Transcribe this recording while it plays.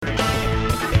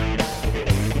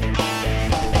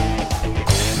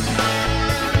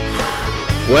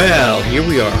Well, here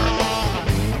we are.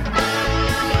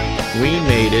 We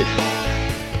made it.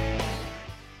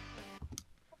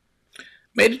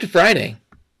 Made it to Friday.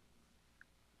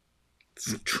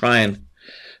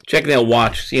 Checking the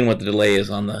watch, seeing what the delay is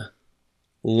on the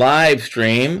live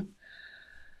stream.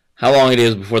 How long it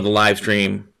is before the live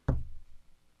stream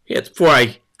hits. Before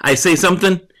I say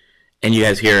something and you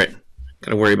guys hear it.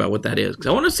 Gotta worry about what that is. Because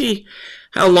I want to see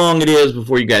how long it is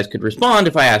before you guys could respond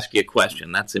if I ask you a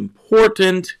question. That's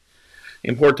important.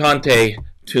 Importante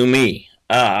to me.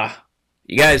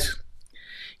 You guys,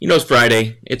 you know it's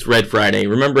Friday. It's Red Friday.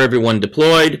 Remember everyone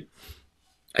deployed.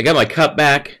 I got my cup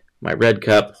back. My red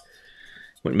cup.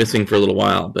 Went missing for a little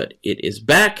while, but it is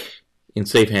back in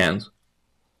safe hands.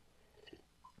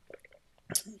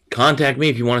 Contact me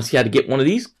if you want to see how to get one of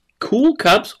these cool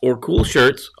cups or cool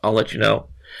shirts. I'll let you know.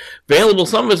 Available,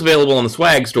 some of it's available on the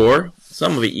swag store.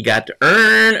 Some of it you got to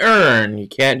earn. You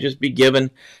can't just be given.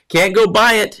 Can't go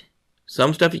buy it.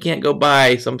 Some stuff you can't go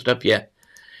buy. Some stuff you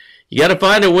got to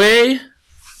find a way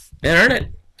and earn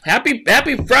it. Happy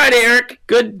Friday, Eric.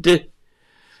 Good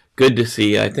to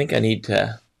see you. I think I need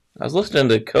to. I was listening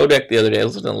to Codec the other day.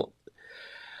 Listening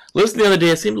the other day.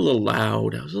 It seemed a little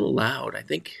loud. I was a little loud. I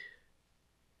think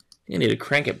I need to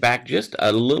crank it back just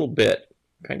a little bit.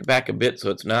 Crank it back a bit so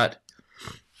it's not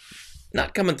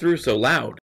coming through so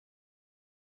loud.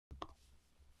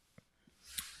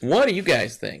 What do you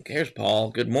guys think? Here's Paul.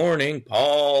 Good morning,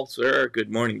 Paul, sir.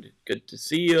 Good morning. Good to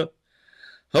see you.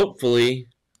 Hopefully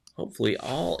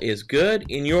all is good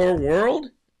in your world.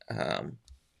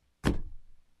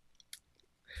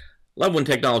 Love when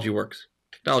technology works.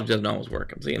 Technology doesn't always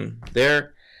work. I'm seeing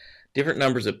there different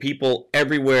numbers of people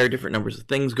everywhere, different numbers of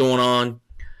things going on.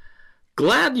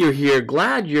 Glad you're here.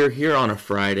 Glad you're here on a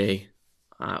Friday.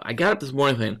 I got up this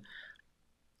morning thinking,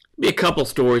 be a couple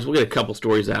stories. We'll get a couple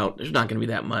stories out. There's not going to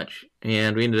be that much.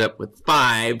 And we ended up with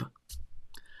 5.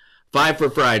 5 for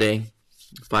Friday.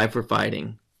 5 for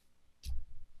fighting.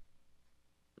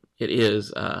 It is.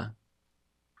 So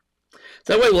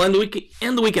that way we'll end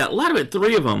the week out. A lot of it,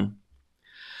 3 of them.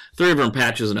 3 of them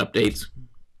patches and updates.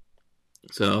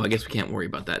 So I guess we can't worry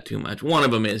about that too much. One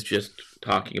of them is just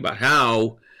talking about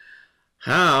how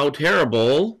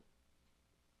terrible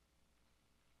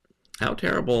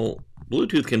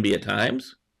Bluetooth can be at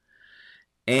times.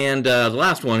 And the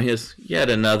last one is yet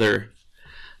another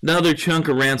chunk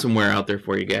of ransomware out there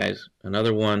for you guys.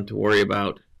 Another one to worry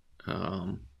about.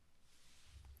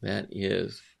 That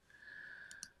is...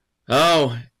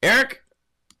 Oh, Eric,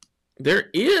 there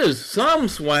is some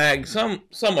swag, some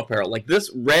apparel. Like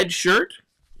this red shirt,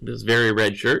 this very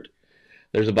red shirt.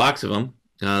 There's a box of them.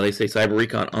 They say Cyber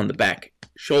Recon on the back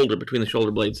shoulder, between the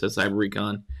shoulder blades says Cyber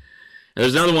Recon. And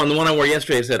there's another one, the one I wore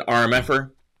yesterday said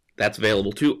RMFer. That's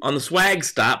available too on the Swag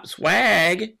Stop.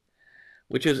 Swag,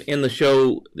 which is in the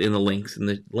show, in the links,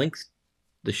 the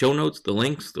show notes, the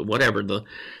links, the whatever, the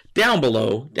down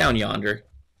below, down yonder.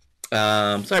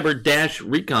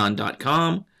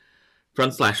 cyber-recon.com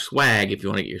 /swag if you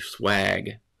want to get your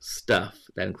swag stuff.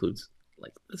 That includes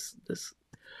like this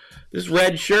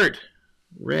red shirt.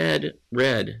 Red.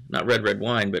 Not red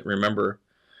wine, but remember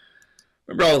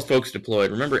all those folks deployed.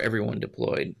 Remember everyone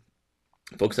deployed.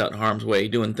 Folks out in harm's way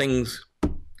doing things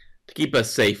to keep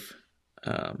us safe.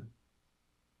 That's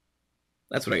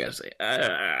what I gotta say.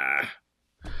 I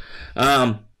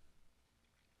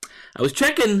was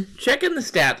checking the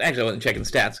stats. Actually, I wasn't checking the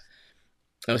stats.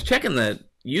 I was checking the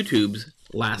YouTubes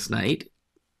last night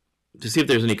to see if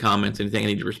there's any comments, anything I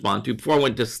need to respond to before I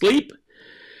went to sleep.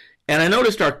 And I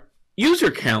noticed our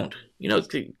user count. You know, it's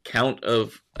the count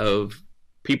of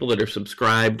people that are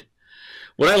subscribed.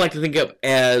 What I like to think of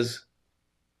as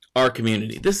our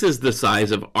community. This is the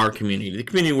size of our community. The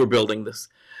community we're building, this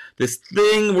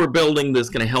thing we're building that's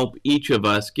going to help each of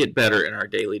us get better in our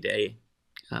daily day.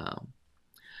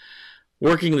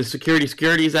 Working the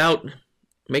securities out,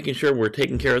 making sure we're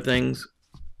taking care of things,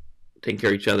 taking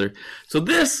care of each other. So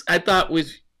this, I thought,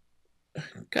 was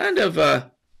kind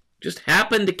of just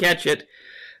happened to catch it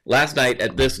last night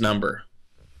at this number.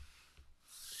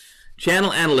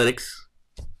 Channel Analytics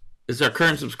is our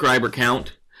current subscriber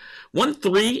count.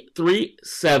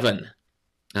 1337.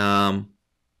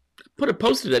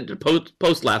 Posted a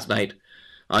post last night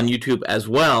on YouTube as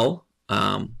well.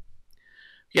 You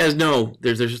guys know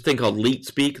there's this thing called Leet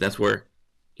Speak. That's where,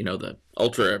 the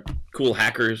ultra cool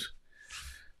hackers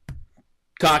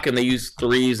talk, and they use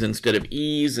 3s instead of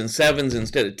E's and 7s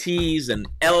instead of T's, and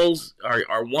L's are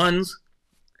 1s.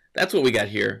 That's what we got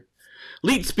here.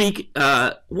 Leet Speak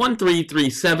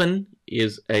 1337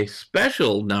 is a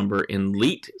special number in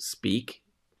Leet Speak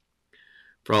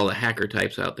for all the hacker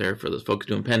types out there, for those folks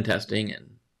doing pen testing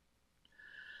and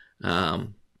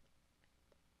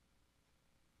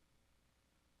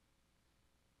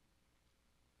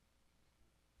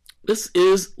This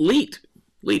is LEET.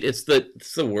 LEET. It's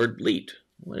the word LEET.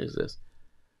 What is this?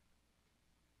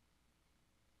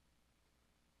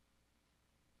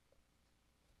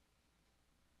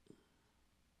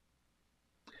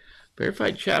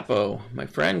 Verified Chapo. My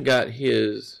friend got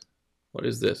his... What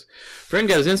is this? Friend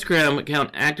got his Instagram account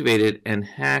activated and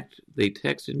hacked. They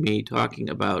texted me talking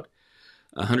about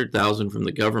 100,000 from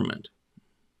the government.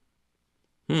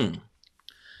 Was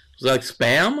that like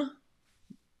spam?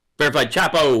 Verified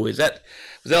Chapo. Was that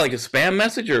like a spam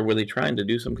message, or were they trying to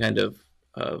do some kind of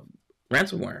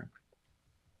ransomware?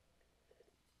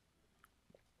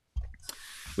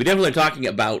 We definitely are talking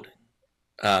about.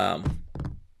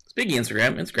 Speaking of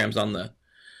Instagram, Instagram's on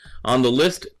the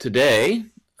list today.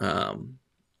 We'll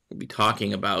be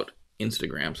talking about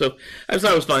Instagram. So I just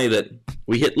thought it was funny that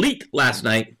we hit LEET last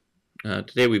night.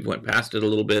 Today we went past it a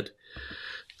little bit.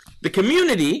 The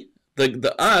community, the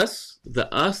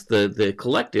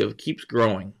collective keeps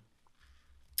growing.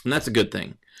 And that's a good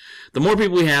thing. The more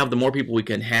people we have, the more people we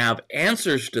can have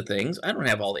answers to things. I don't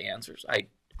have all the answers. I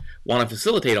want to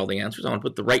facilitate all the answers. I want to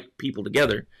put the right people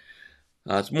together.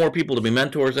 It's more people to be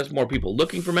mentors. That's more people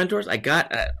looking for mentors. I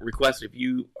got a request. If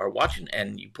you are watching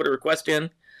and you put a request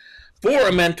in for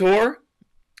a mentor,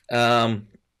 I'm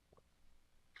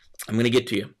going to get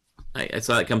to you. I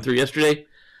saw it come through yesterday.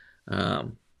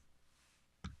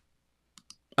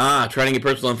 Trying to get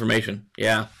personal information.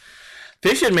 Yeah.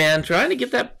 Fishing, man. Trying to get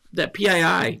that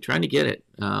PII. Trying to get it.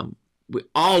 We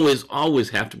always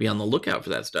have to be on the lookout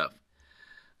for that stuff.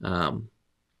 And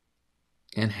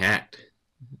hacked.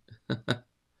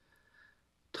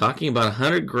 Talking about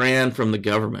 100 grand from the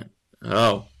government.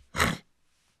 Oh.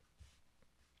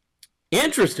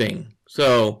 Interesting.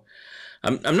 So,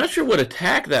 I'm not sure what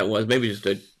attack that was. Maybe just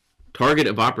a target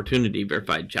of opportunity,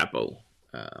 Verified Chapo.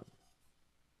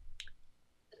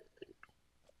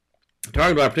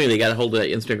 Target of opportunity. They got a hold of that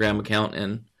Instagram account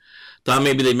and thought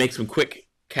maybe they'd make some quick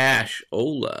cash.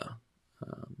 Ola.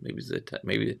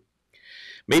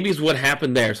 Maybe it's what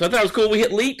happened there. So I thought it was cool. We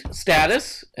hit LEET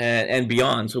status and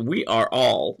beyond. So we are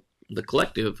all, the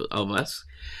collective of us,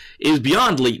 is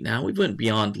beyond LEET now. We went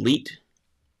beyond LEET.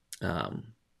 That's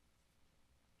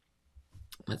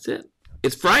it.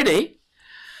 It's Friday.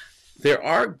 There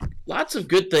are lots of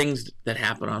good things that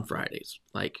happen on Fridays.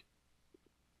 Like,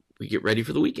 we get ready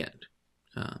for the weekend.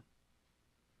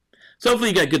 So hopefully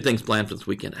you got good things planned for this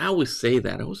weekend. I always say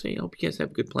that. I always say, I hope you guys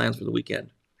have good plans for the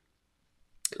weekend.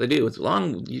 Because I do. It's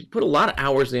long. You put a lot of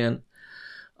hours in,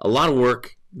 a lot of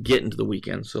work getting to the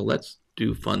weekend. So let's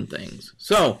do fun things.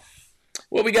 So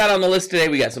what we got on the list today,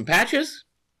 we got some patches.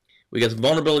 We got some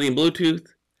vulnerability in Bluetooth.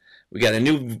 We got a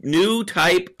new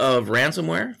type of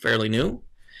ransomware, fairly new.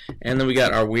 And then we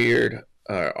got our weird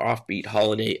offbeat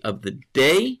holiday of the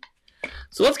day.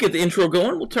 So let's get the intro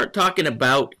going. We'll start talking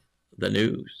about the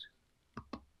news.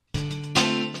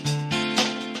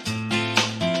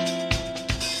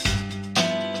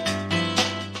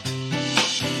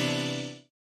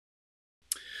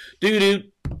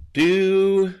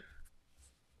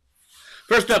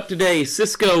 First up today,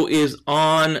 Cisco is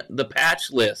on the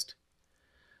patch list.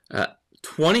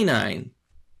 29.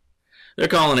 They're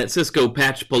calling it Cisco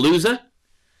Patch Palooza.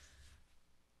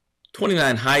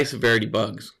 29 high severity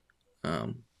bugs.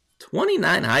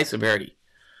 29 high severity.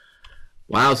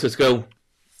 Wow, Cisco.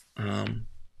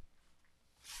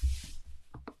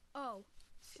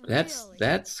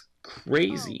 That's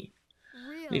crazy.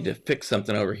 Really? Need to fix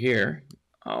something over here.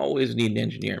 Always need an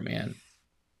engineer, man.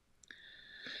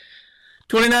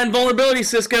 29 vulnerability,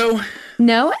 Cisco.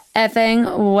 No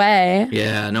effing way.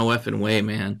 Yeah, no effing way,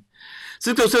 man.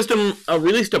 Cisco System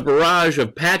released a barrage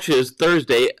of patches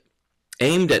Thursday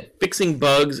aimed at fixing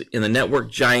bugs in the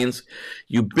network giant's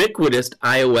ubiquitous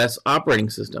iOS operating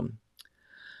system.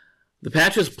 The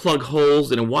patches plug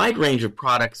holes in a wide range of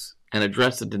products and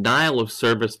address the denial of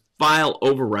service, file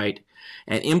overwrite,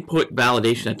 and input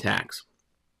validation attacks.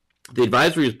 The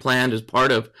advisory is planned as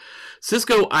part of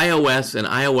Cisco iOS and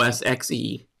iOS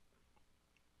XE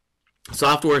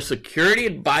Software Security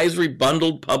Advisory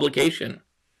Bundled Publication.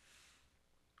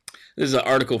 This is an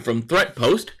article from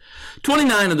ThreatPost.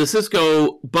 29 of the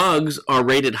Cisco bugs are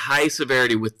rated high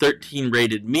severity with 13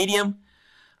 rated medium.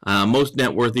 Most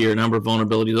noteworthy are a number of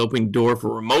vulnerabilities opening door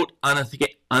for remote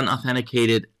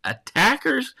unauthenticated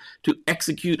attackers to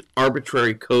execute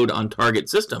arbitrary code on target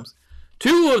systems.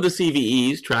 2 of the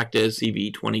CVEs, tracked as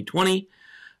CVE 2020,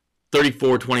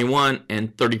 3421,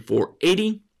 and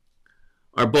 3480,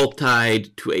 are both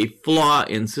tied to a flaw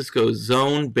in Cisco's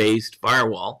zone-based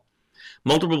firewall.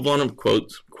 Multiple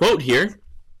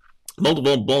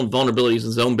vulnerabilities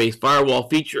in zone-based firewall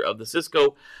feature of the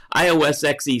Cisco iOS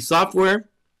XE software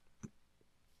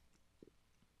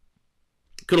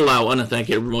could allow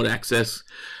unauthenticated remote access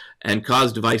and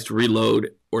cause device to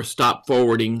reload or stop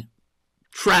forwarding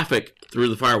traffic through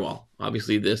the firewall.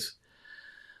 Obviously, this,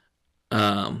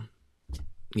 when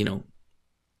you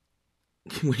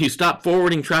stop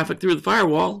forwarding traffic through the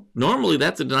firewall, normally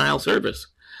that's a denial of service.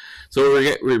 So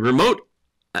remote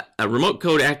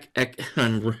code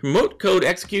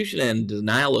execution and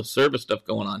denial of service stuff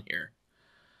going on here.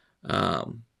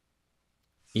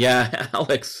 Yeah,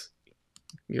 Alex,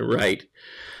 you're right.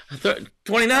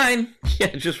 29,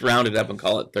 yeah, just round it up and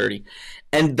call it 30.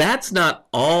 And that's not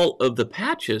all of the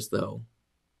patches, though.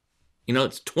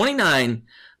 It's 29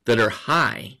 that are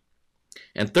high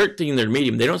and 13 that are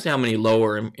medium. They don't say how many low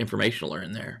or informational are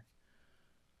in there.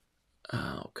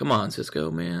 Oh, come on,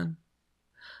 Cisco, man.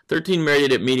 13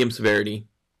 rated at medium severity.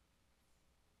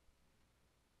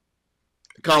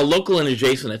 Called local and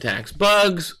adjacent attacks.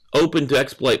 Bugs open to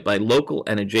exploit by local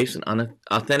and adjacent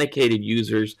unauthenticated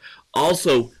users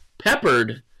also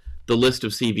peppered the list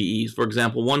of CVEs. For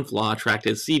example, one flaw tracked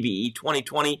as CVE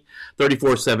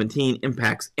 2020-3417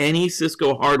 impacts any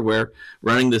Cisco hardware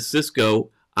running the Cisco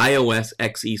iOS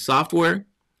XE software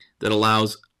that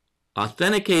allows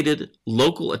authenticated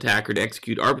local attacker to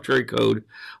execute arbitrary code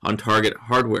on target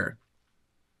hardware.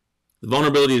 The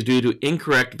vulnerability is due to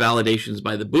incorrect validations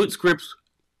by the boot scripts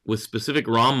with specific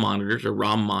ROM monitors or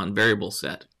ROM-mon variable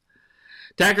set.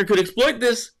 Attacker could exploit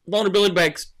this vulnerability by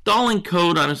installing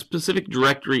code on a specific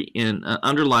directory in an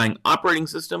underlying operating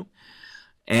system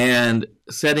and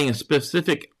setting a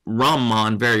specific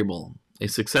ROM-mon variable. A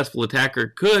successful attacker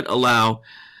could allow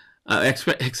a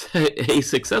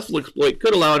successful exploit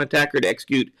could allow an attacker to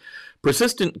execute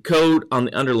persistent code on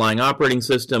the underlying operating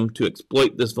system. To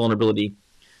exploit this vulnerability,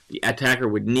 the attacker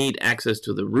would need access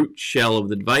to the root shell of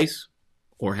the device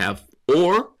or have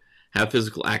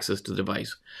physical access to the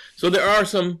device. So there are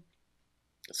some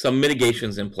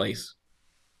mitigations in place,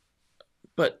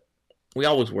 but we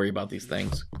always worry about these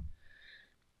things.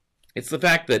 It's the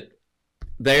fact that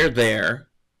they're there,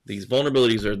 these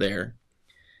vulnerabilities are there,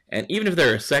 and even if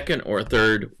they're a second or a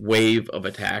third wave of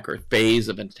attack or phase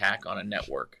of attack on a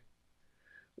network,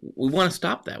 we want to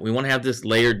stop that. We want to have this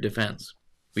layered defense.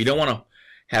 We don't want to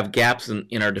have gaps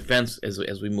in our defense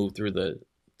as we move through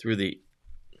the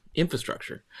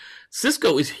infrastructure.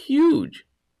 Cisco is huge.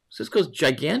 Cisco's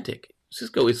gigantic.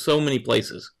 Cisco is so many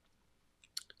places.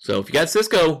 So if you got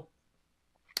Cisco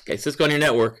on your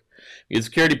network, you're the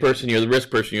security person, you're the risk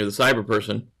person, you're the cyber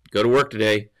person, go to work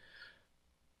today.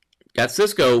 Got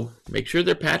Cisco, make sure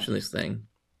they're patching this thing.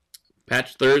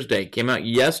 Patch Thursday came out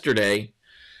yesterday.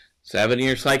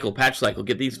 7-year cycle, patch cycle.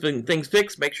 Get these things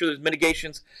fixed. Make sure there's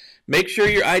mitigations. Make sure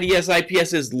your IDS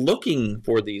IPS is looking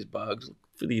for these bugs.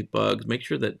 Make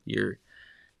sure that you're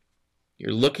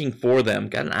looking for them.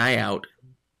 Got an eye out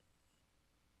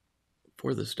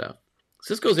for this stuff.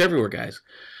 Cisco's everywhere, guys.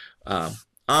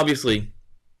 Obviously,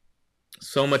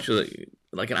 so much of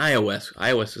like an iOS.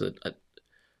 iOS is a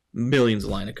millions of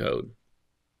line of code,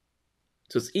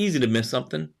 so it's easy to miss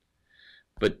something.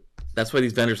 But that's why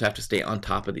these vendors have to stay on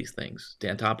top of these things. Stay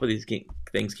on top of these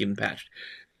things, keep them patched.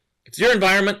 If it's your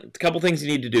environment, a couple things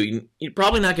you need to do. You're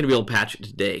probably not going to be able to patch it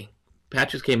today.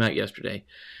 Patches came out yesterday.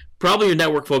 Probably your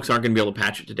network folks aren't going to be able to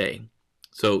patch it today.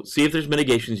 So see if there's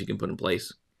mitigations you can put in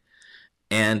place.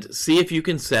 And see if you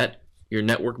can set your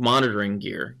network monitoring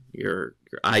gear, your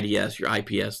IDS, your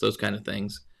IPS, those kind of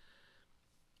things,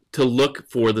 to look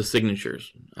for the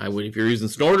signatures. If you're using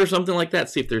Snort or something like that,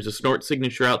 see if there's a Snort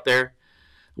signature out there.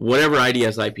 Whatever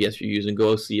IDS, IPS you're using,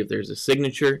 go see if there's a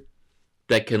signature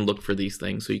that can look for these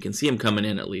things so you can see them coming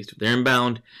in at least. If they're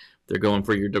inbound, they're going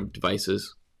for your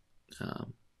devices.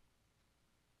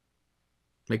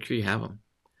 Make sure you have them.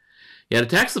 Yeah, it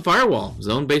attacks the firewall,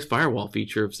 zone-based firewall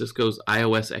feature of Cisco's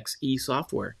iOS XE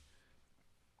software.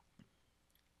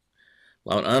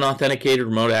 Allow an unauthenticated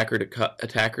remote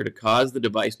attacker to cause the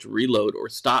device to reload or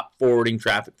stop forwarding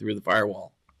traffic through the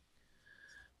firewall.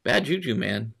 Bad juju,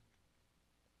 man.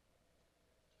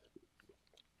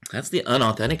 That's the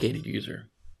unauthenticated user.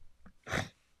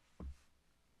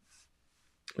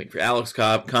 Wait for Alex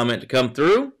comment to come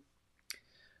through.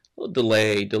 A little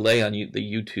delay on the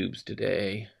YouTubes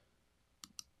today.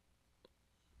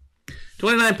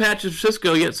 29 patches for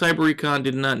Cisco, yet CyberRecon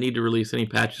did not need to release any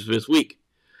patches this week.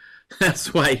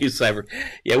 That's why I use Cyber.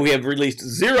 Yeah, we have released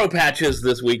 0 patches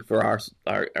this week for our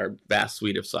vast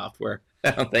suite of software.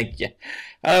 Thank you.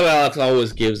 Alex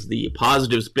always gives the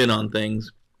positive spin on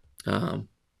things. And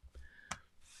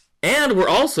we're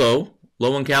also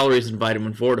low in calories and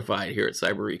vitamin fortified here at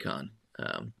CyberRecon.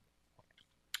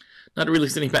 Not to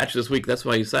release any patches this week. That's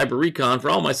why I use CyberRecon for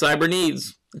all my cyber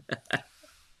needs.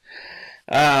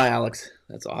 Alex,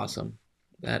 that's awesome.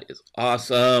 That is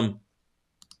awesome.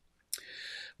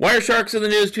 Wireshark's in the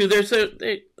news too. This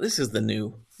is the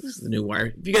new Wire.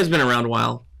 If you guys have been around a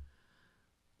while,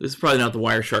 this is probably not the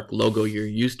Wireshark logo you're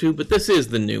used to, but this is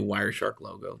the new Wireshark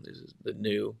logo. This is the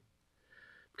new.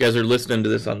 If you guys are listening to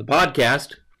this on the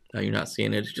podcast, you're not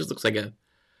seeing it. It just looks like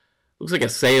a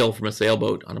sail from a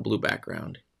sailboat on a blue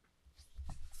background.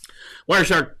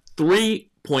 Wireshark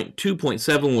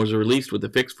 3.2.7 was released with a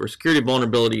fix for security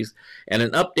vulnerabilities and an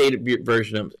updated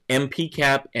version of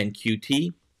MPCAP and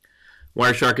Qt.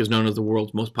 Wireshark is known as the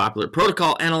world's most popular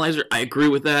protocol analyzer. I agree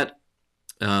with that.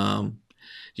 It's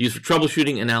used for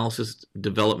troubleshooting, analysis,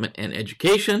 development, and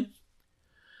education.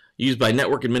 Used by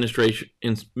network administrators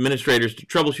to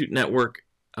troubleshoot network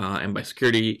and by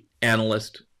security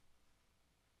analysts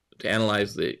to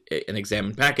analyze and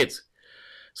examine packets.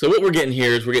 So what we're getting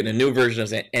here is we're getting a new version of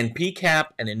NPCAP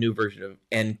and a new version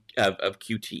of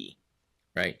Qt,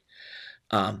 right?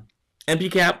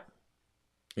 NPCAP,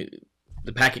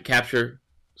 the packet capture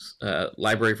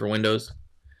library for Windows.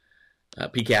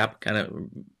 PCAP, kind of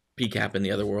PCAP in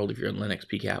the other world if you're in Linux,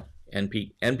 PCAP.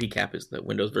 NPCAP is the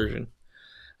Windows version.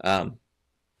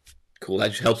 Cool,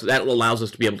 that just helps. That allows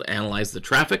us to be able to analyze the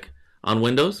traffic on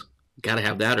Windows. Got to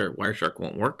have that or Wireshark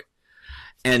won't work.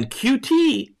 And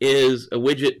Qt is a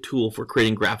widget tool for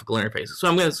creating graphical interfaces. So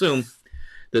I'm going to assume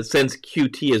that since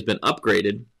Qt has been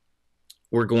upgraded,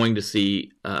 we're going to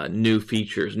see new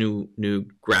features, new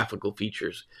graphical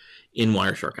features in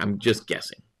Wireshark. I'm just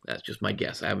guessing. That's just my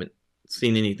guess. I haven't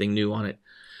seen anything new on it.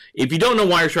 If you don't know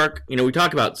Wireshark, we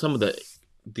talk about some of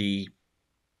the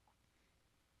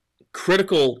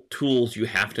critical tools you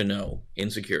have to know in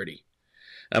security.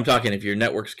 I'm talking if you're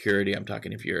network security, I'm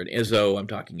talking if you're an ISO, I'm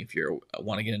talking if you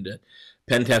want to get into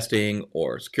pen testing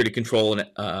or security control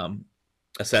and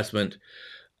assessment.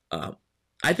 I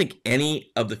think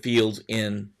any of the fields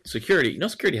in security,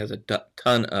 security has a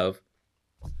ton of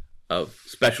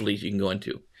specialties you can go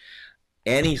into.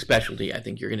 Any specialty, I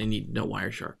think you're going to need to know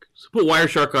Wireshark. So put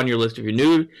Wireshark on your list if you're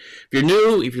new.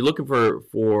 If you're looking for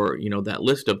that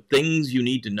list of things you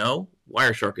need to know,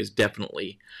 Wireshark is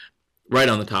definitely right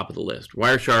on the top of the list.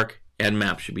 Wireshark and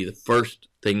Nmap should be the first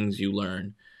things you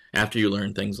learn after you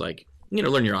learn things like,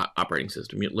 learn your operating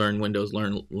system, you learn Windows,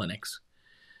 learn Linux.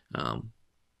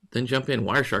 Then jump in.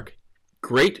 Wireshark,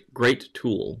 great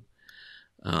tool.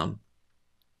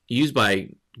 Used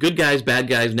by good guys, bad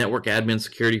guys, network admins,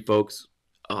 security folks,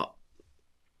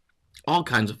 all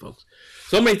kinds of folks.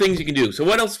 So many things you can do. So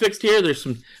what else fixed here? There's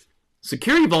some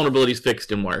security vulnerabilities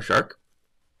fixed in Wireshark.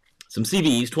 Some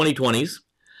CVEs, 2020s.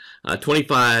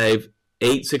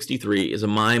 25863 is a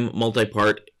MIME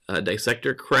multi-part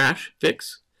dissector crash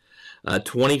fix.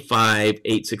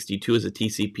 25862 is a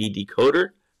TCP decoder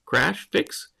crash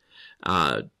fix.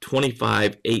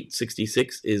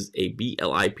 25866 is a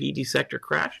BLIP dissector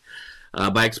crash.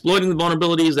 By exploiting the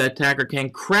vulnerabilities, that attacker can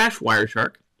crash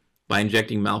Wireshark by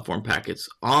injecting malformed packets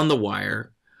on the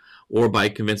wire or by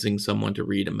convincing someone to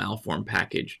read a malformed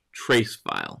package trace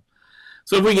file.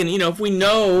 So if we can, if we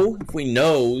know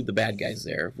the bad guys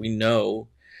there, if we know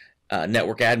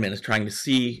network admin is trying to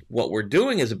see what we're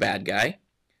doing as a bad guy,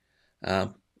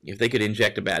 if they could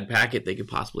inject a bad packet, they could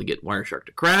possibly get Wireshark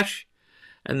to crash,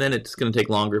 and then it's going to take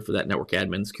longer for that network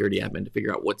admin, security admin to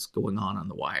figure out what's going on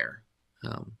the wire.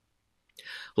 A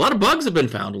lot of bugs have been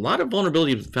found. A lot of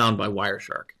vulnerabilities have been found by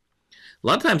Wireshark. A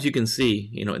lot of times you can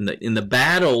see, in the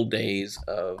bad old days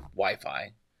of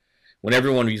Wi-Fi, when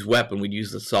everyone used WEP and we'd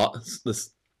use the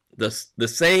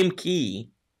same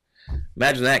key.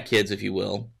 Imagine that, kids, if you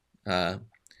will.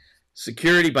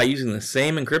 Security by using the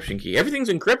same encryption key. Everything's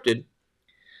encrypted,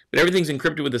 but everything's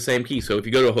encrypted with the same key. So if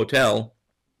you go to a hotel,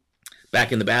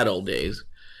 back in the bad old days,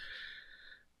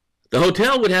 the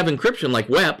hotel would have encryption like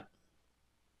WEP,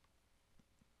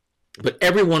 but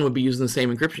everyone would be using the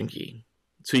same encryption key.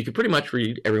 So you could pretty much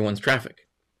read everyone's traffic.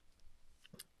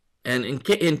 And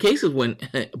in cases when,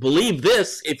 believe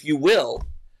this, if you will,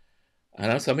 I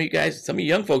know some of you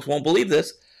young folks won't believe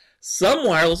this, some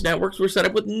wireless networks were set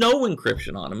up with no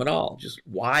encryption on them at all, just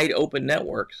wide open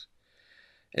networks.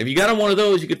 And if you got on one of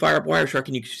those, you could fire up Wireshark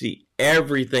and you could see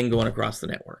everything going across the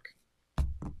network.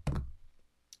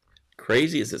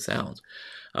 Crazy as it sounds.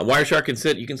 Wireshark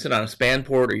you can sit on a span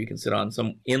port or you can sit on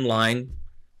some inline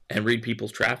and read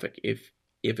people's traffic if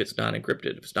it's not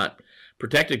encrypted. If it's not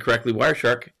protected correctly,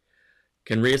 Wireshark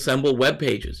can reassemble web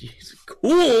pages. It's a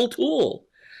cool tool.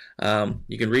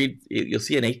 You can read, you'll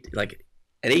see an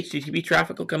HTTP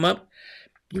traffic will come up.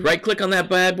 You right click on that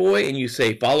bad boy and you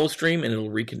say follow stream and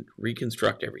it'll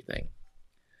reconstruct everything.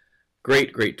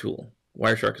 Great tool.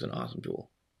 Wireshark is an awesome tool.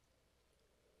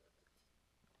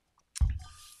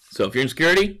 So if you're in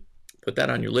security, put that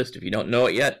on your list if you don't know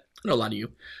it yet. I know a lot of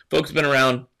you folks have been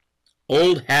around.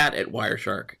 Old hat at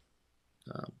Wireshark.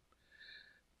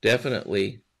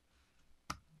 Definitely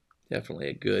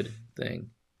a good thing.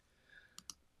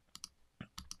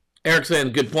 Eric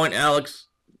saying, good point, Alex.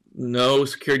 No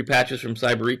security patches from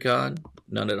CyberRecon.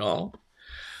 None at all.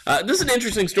 This is an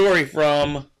interesting story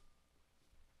about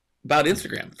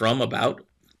Instagram.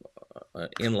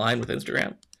 In line with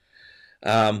Instagram.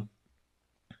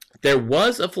 There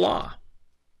was a flaw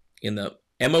in the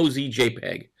MOZ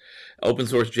JPEG, open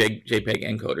source JPEG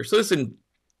encoder. So this,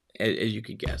 as you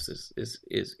could guess,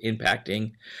 is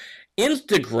impacting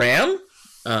Instagram.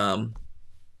 This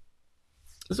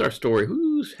is our story.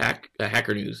 Who's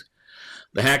Hacker News?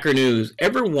 The Hacker News.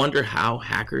 Ever wonder how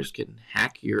hackers can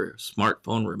hack your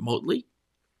smartphone remotely?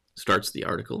 Starts the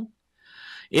article.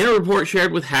 In a report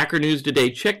shared with Hacker News today,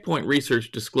 Checkpoint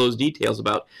Research disclosed details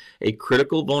about a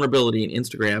critical vulnerability in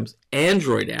Instagram's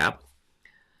Android app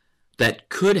that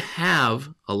could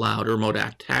have allowed a remote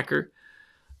attacker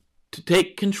to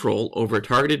take control over a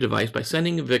targeted device by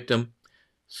sending a victim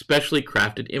specially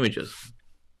crafted images.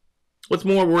 What's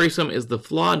more worrisome is the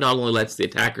flaw not only lets the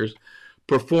attackers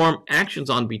perform actions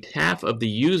on behalf of the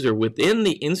user within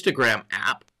the Instagram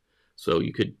app, so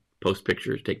you could post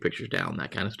pictures, take pictures down,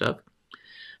 that kind of stuff,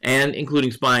 and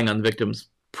including spying on the victim's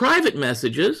private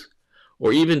messages,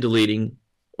 or even deleting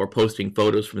or posting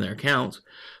photos from their accounts,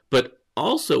 but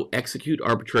also execute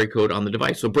arbitrary code on the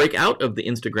device. So break out of the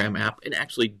Instagram app and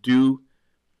actually do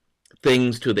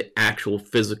things to the actual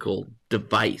physical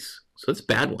device. So that's a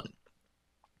bad one.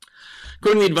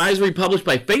 According to the advisory published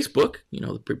by Facebook,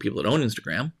 the people that own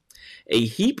Instagram, a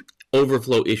heap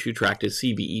overflow issue tracked as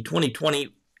CVE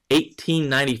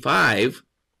 2020-1895.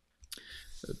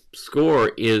 The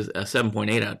score is a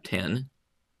 7.8 out of 10.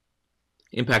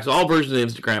 Impacts all versions of the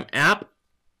Instagram app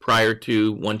prior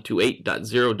to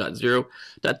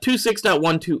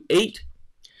 128.0.0.26.128,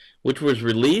 which was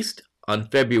released on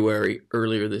February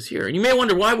earlier this year. And you may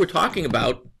wonder why we're talking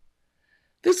about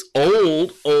this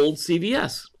old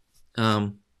CVS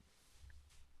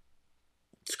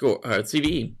score,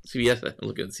 CVE, CVS.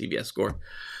 Look at the CVS score.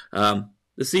 The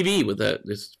CVE with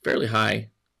this fairly high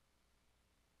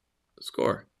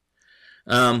score.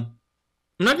 I'm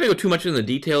not going to go too much into the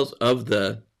details of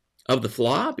the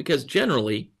flaw because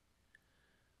generally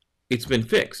it's been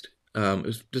fixed. It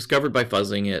was discovered by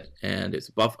fuzzing it, and it's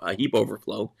a heap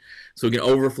overflow, so we can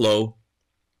overflow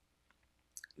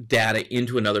data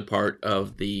into another part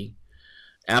of the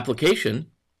application.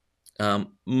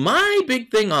 My big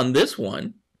thing on this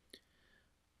one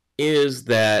is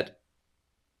that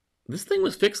this thing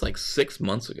was fixed like 6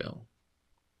 months ago.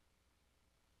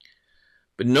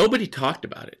 But nobody talked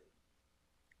about it.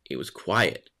 It was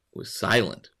quiet. It was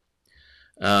silent.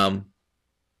 And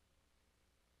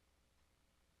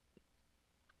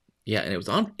it was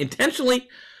intentionally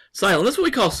silent. That's what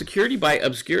we call security by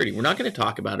obscurity. We're not going to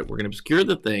talk about it. We're going to obscure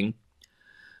the thing.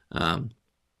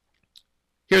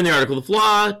 Here in the article, the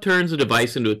flaw turns a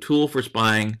device into a tool for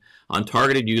spying on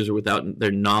targeted user without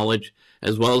their knowledge,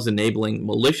 as well as enabling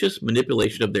malicious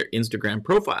manipulation of their Instagram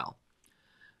profile.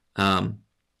 And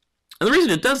the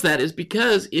reason it does that is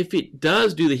because if it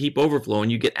does do the heap overflow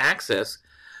and you get access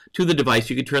to the device,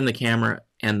 you can turn the camera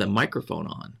and the microphone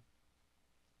on.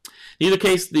 In either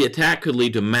case, the attack could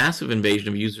lead to massive invasion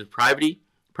of users'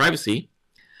 privacy,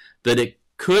 that it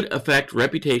could affect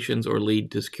reputations or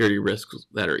lead to security risks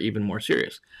that are even more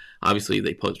serious. Obviously,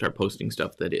 they start posting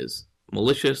stuff that is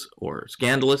malicious or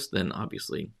scandalous, then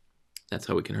obviously that's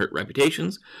how we can hurt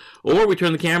reputations. Or we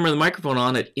turn the camera and the microphone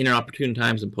on at inopportune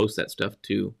times and post that stuff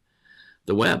to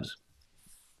the webs.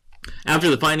 After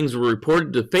the findings were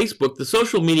reported to Facebook, the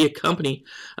social media company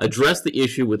addressed the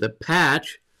issue with a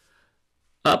patch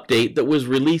update that was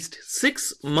released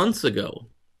 6 months ago.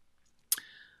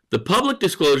 The public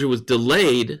disclosure was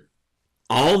delayed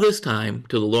all this time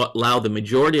to allow the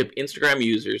majority of Instagram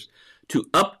users to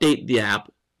update the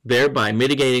app, thereby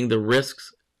mitigating the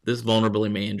risks this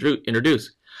vulnerability may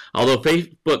introduce. Although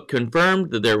Facebook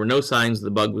confirmed that there were no signs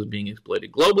the bug was being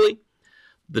exploited globally,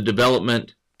 the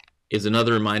development is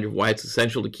another reminder of why it's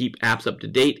essential to keep apps up to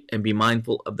date and be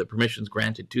mindful of the permissions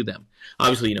granted to them.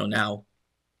 Obviously, now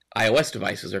iOS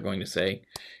devices are going to say,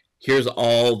 here's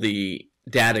all the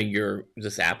data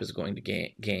this app is going to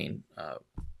gain.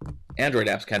 Android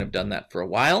apps kind of done that for a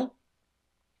while.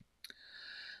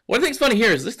 What I think is funny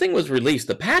here is this thing was released.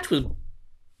 The patch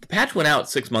went out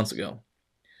 6 months ago,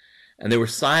 and they were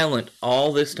silent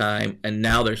all this time, and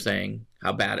now they're saying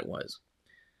how bad it was.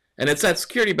 And it's that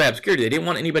security by obscurity. They didn't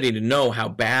want anybody to know how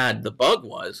bad the bug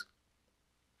was.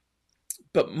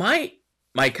 But my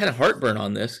kind of heartburn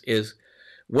on this is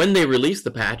when they released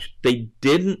the patch, they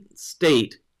didn't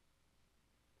state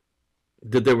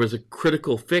that there was a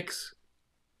critical fix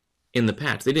in the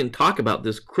patch. They didn't talk about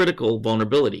this critical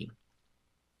vulnerability.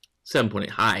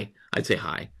 7.8 high, I'd say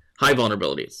high. High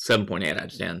vulnerability. It's 7.8, I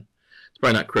understand. It's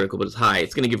probably not critical, but it's high.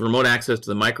 It's going to give remote access to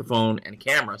the microphone and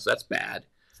camera, so that's bad.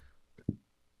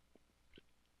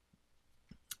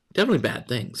 Definitely a bad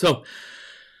thing. So,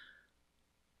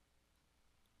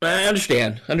 I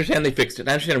understand. I understand they fixed it.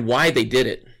 I understand why they did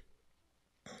it.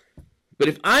 But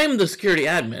if I'm the security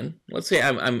admin, let's say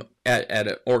I'm at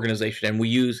an organization and we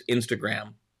use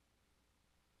Instagram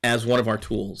as one of our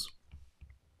tools.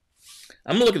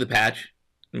 I'm going to look at the patch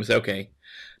and we say, okay,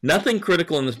 nothing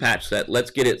critical in this patch set. Let's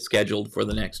get it scheduled for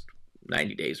the next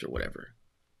 90 days or whatever.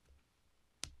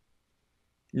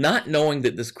 Not knowing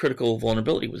that this critical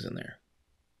vulnerability was in there.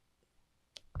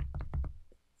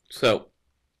 So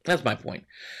that's my point.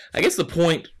 I guess the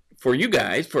point for you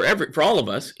guys, for all of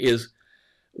us, is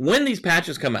when these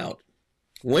patches come out,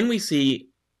 when we see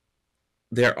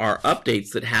there are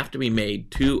updates that have to be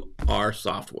made to our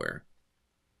software,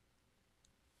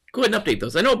 go ahead and update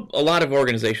those. I know a lot of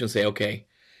organizations say, okay,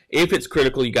 if it's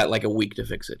critical, you got like a week to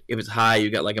fix it. If it's high, you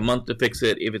got like a month to fix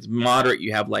it. If it's moderate,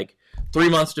 you have like 3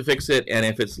 months to fix it. And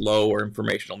if it's low or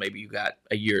informational, maybe you got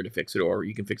a year to fix it, or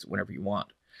you can fix it whenever you want.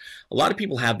 A lot of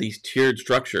people have these tiered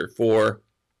structure for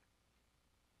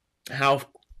how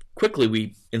quickly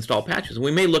we install patches.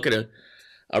 We may look at a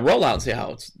rollout and say,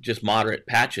 oh, it's just moderate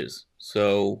patches.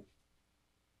 So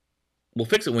we'll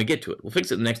fix it when we get to it. We'll fix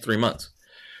it in the next 3 months.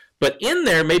 But in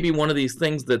there may be one of these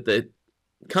things that the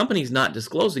company's not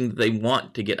disclosing that they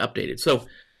want to get updated. So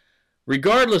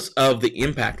regardless of the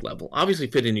impact level, obviously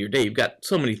fit into your day. You've got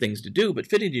so many things to do, but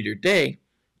fit into your day,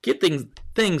 get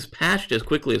things patched as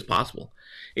quickly as possible.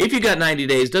 If you got 90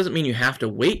 days, doesn't mean you have to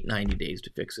wait 90 days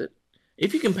to fix it.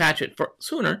 If you can patch it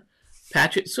sooner,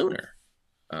 patch it sooner.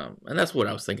 And that's what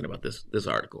I was thinking about this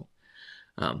article.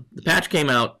 The patch came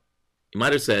out. You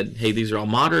might have said, hey, these are all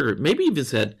moderate, or maybe even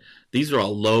said, these are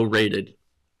all low-rated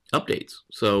updates.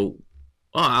 So,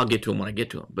 I'll get to them when I get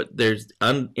to them. But there's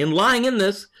lying in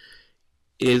this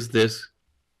is this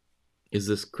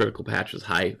critical patch is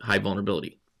high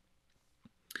vulnerability.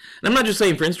 And I'm not just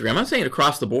saying for Instagram. I'm saying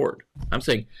across the board. I'm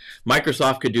saying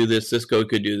Microsoft could do this. Cisco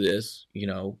could do this.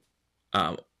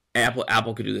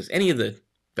 Apple could do this. Any of the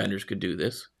vendors could do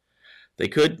this. They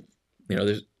could.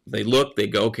 They look. They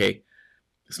go, okay,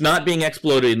 it's not being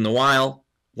exploited in the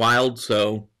wild,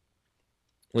 so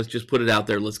let's just put it out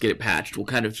there. Let's get it patched. We'll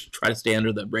kind of try to stay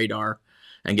under the radar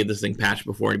and get this thing patched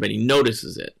before anybody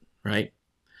notices it, right?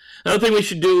 Another thing we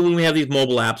should do when we have these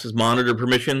mobile apps is monitor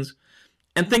permissions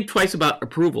and think twice about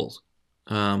approvals.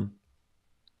 Do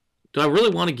I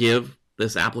really want to give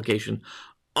this application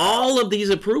all of these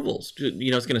approvals?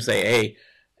 It's going to say, hey,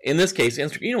 in this case,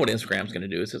 you know what Instagram's going to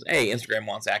do? It says, hey, Instagram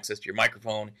wants access to your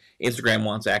microphone. Instagram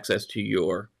wants access to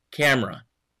your camera.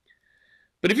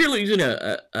 But if you're using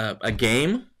a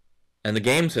game, and the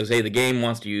game says, hey, the game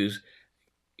wants to use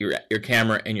your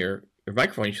camera and your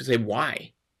microphone, you should say,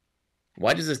 why?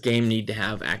 Why does this game need to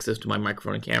have access to my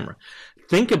microphone and camera?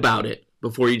 Think about it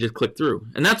before you just click through.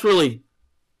 And that's really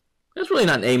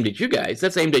not aimed at you guys.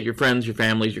 That's aimed at your friends, your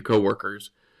families, your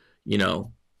coworkers,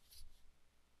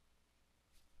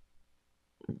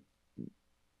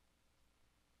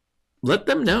 Let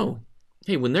them know,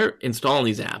 hey, when they're installing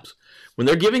these apps, when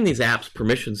they're giving these apps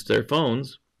permissions to their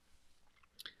phones,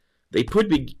 they could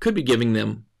be giving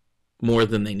them more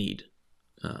than they need.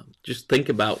 Just think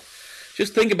about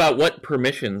what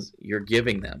permissions you're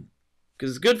giving them, because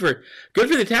it's good for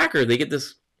the attacker. They get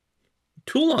this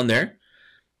tool on there,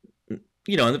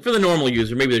 and for the normal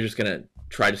user, maybe they're just gonna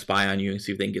try to spy on you and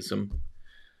see if they can get some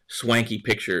swanky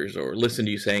pictures or listen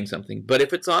to you saying something. But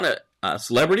if it's on a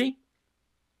celebrity,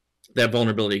 that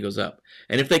vulnerability goes up.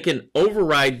 And if they can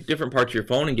override different parts of your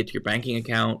phone and get to your banking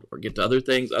account or get to other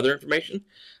things, other information,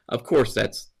 of course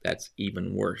that's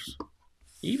even worse.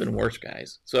 Even worse,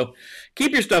 guys. So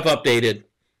keep your stuff updated,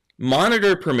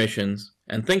 monitor permissions,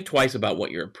 and think twice about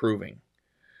what you're approving.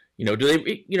 Do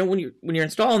they, when you're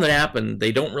installing an app and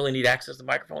they don't really need access to the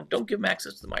microphone, don't give them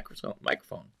access to the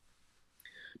microphone.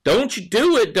 Don't you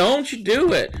do it? Don't you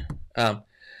do it?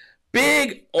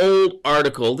 Big old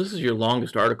article. This is your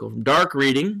longest article from Dark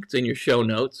Reading. It's in your show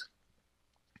notes.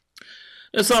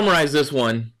 To summarize this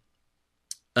one,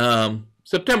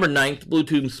 September 9th,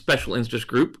 Bluetooth Special Interest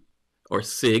Group, or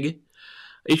SIG,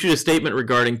 issued a statement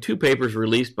regarding 2 papers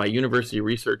released by university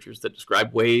researchers that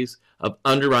describe ways of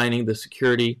underwriting the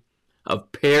security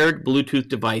of paired Bluetooth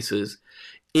devices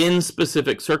in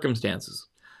specific circumstances.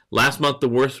 Last month,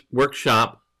 the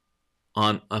workshop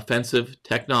on Offensive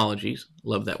Technologies.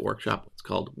 Love that workshop. It's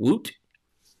called WOOT.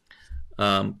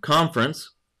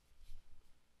 Conference.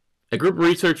 A group of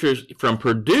researchers from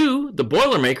Purdue, the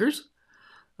Boilermakers,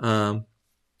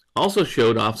 also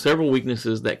showed off several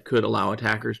weaknesses that could allow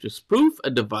attackers to spoof a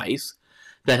device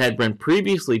that had been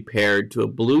previously paired to a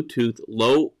Bluetooth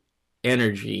low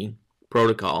energy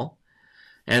protocol.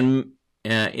 And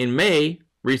in May,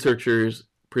 researchers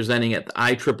presenting at the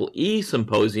IEEE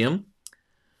Symposium,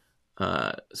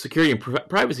 Security and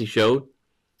Privacy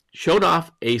showed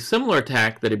off a similar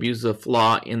attack that abuses a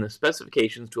flaw in the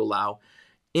specifications to allow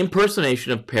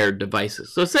impersonation of paired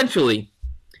devices. So essentially,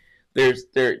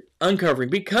 they're uncovering,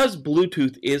 because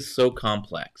Bluetooth is so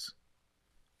complex,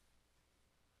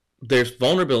 there's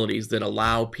vulnerabilities that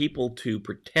allow people to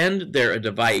pretend they're a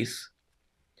device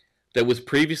that was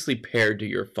previously paired to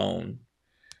your phone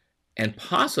and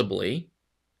possibly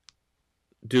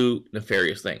do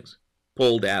nefarious things,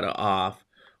 pull data off,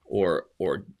 or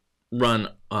run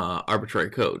arbitrary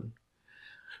code.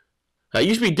 It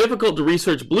used to be difficult to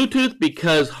research Bluetooth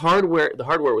because the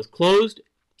hardware was closed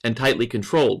and tightly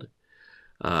controlled.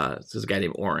 This is a guy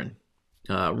named Oren.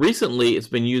 Recently, it's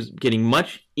been getting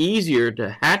much easier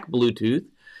to hack Bluetooth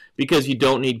because you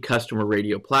don't need customer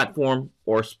radio platform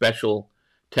or special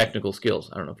technical skills.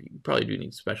 I don't know if you probably do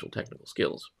need special technical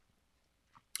skills.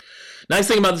 Nice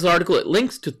thing about this article, it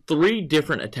links to 3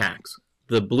 different attacks.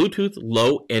 The Bluetooth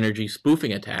low energy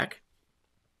spoofing attack,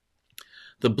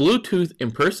 the Bluetooth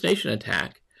impersonation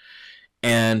attack,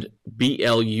 and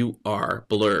BLUR,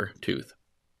 blur tooth.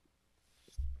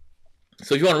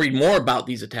 So if you want to read more about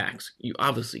these attacks, you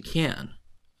obviously can.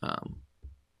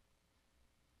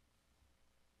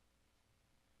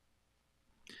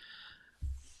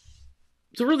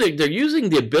 So really, they're using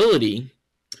the ability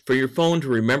for your phone to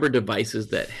remember devices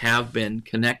that have been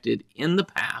connected in the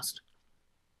past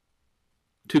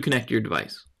to connect to your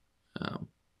device.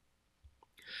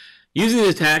 Using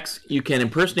these attacks, you can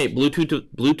impersonate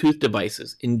Bluetooth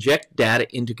devices, inject data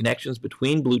into connections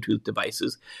between Bluetooth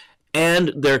devices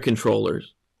and their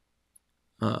controllers.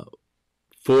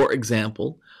 For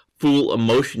example, fool a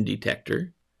motion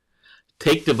detector,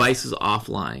 take devices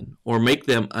offline, or make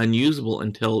them unusable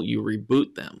until you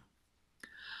reboot them.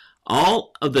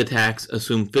 All of the attacks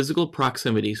assume physical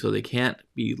proximity, so they can't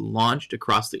be launched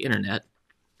across the internet.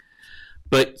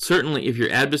 But certainly, if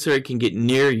your adversary can get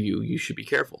near you, you should be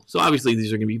careful. So obviously,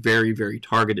 these are going to be very, very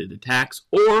targeted attacks.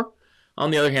 Or,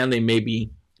 on the other hand, they may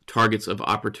be targets of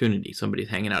opportunity. Somebody's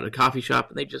hanging out at a coffee shop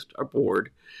and they just are bored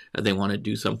and they want to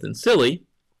do something silly,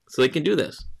 so they can do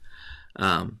this.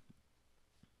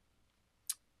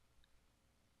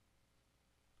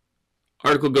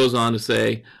 Article goes on to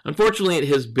say, unfortunately, as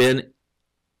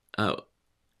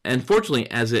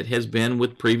it has been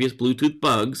with previous Bluetooth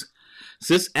bugs,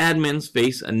 sysadmins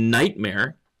face a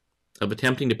nightmare of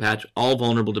attempting to patch all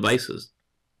vulnerable devices.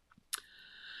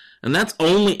 And that's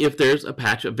only if there's a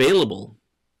patch available.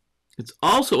 It's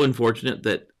also unfortunate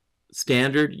that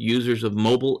standard users of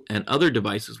mobile and other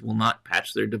devices will not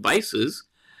patch their devices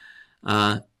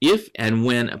if and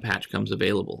when a patch comes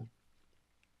available.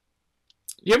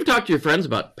 Do you ever talk to your friends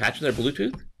about patching their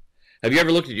Bluetooth? Have you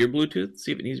ever looked at your Bluetooth to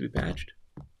see if it needs to be patched?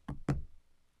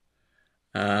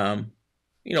 A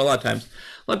lot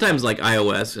of times like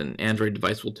iOS and Android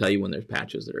device will tell you when there's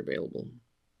patches that are available.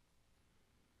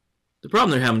 The problem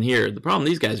they're having here, the problem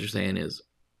these guys are saying is,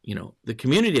 the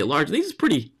community at large, these are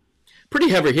pretty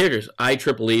heavy hitters.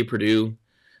 IEEE, Purdue,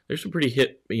 there's some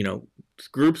pretty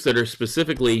groups that are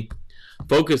specifically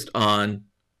focused on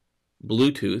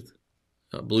Bluetooth,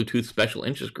 Bluetooth Special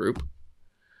Interest Group.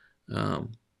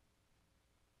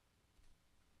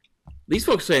 These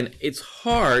folks are saying it's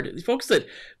hard. These folks that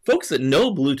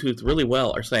know Bluetooth really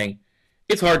well are saying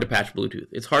it's hard to patch Bluetooth.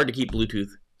 It's hard to keep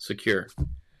Bluetooth secure.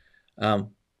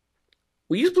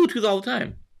 We use Bluetooth all the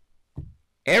time.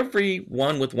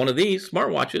 Everyone with one of these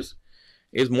smartwatches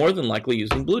is more than likely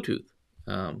using Bluetooth.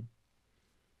 I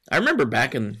remember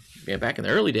back in the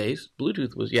early days,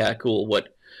 Bluetooth was cool.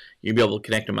 What you'd be able to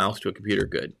connect a mouse to a computer,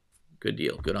 good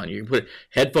deal, good on you. You can put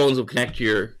headphones will connect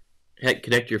to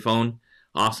your phone,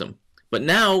 awesome. But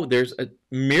now there's a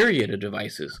myriad of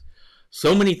devices.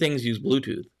 So many things use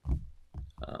Bluetooth.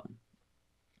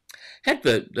 Heck,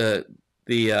 the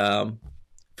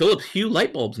Philips Hue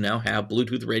light bulbs now have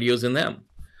Bluetooth radios in them,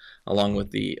 along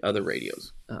with the other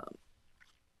radios.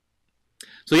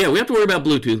 So we have to worry about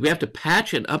Bluetooth. We have to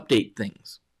patch and update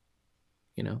things.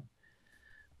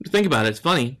 Think about it. It's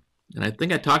funny, and I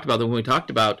think I talked about that when we talked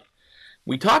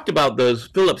about those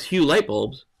Philips Hue light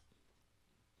bulbs.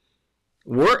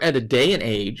 We're at a day and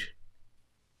age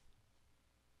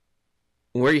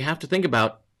where you have to think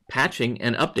about patching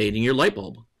and updating your light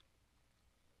bulb.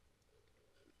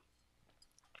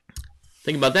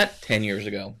 Think about that 10 years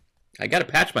ago. I got to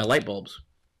patch my light bulbs.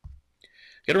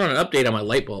 Got to run an update on my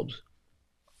light bulbs.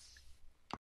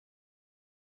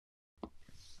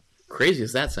 Crazy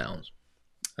as that sounds.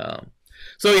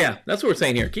 So yeah, that's what we're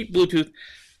saying here. Keep Bluetooth.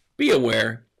 Be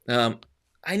aware.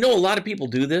 I know a lot of people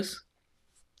do this.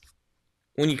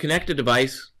 When you connect a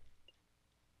device,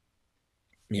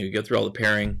 you go through all the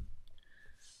pairing,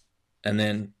 and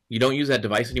then you don't use that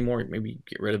device anymore. Maybe you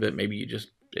get rid of it. Maybe you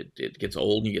just it gets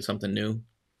old and you get something new.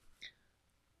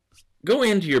 Go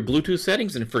into your Bluetooth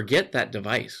settings and forget that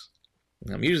device.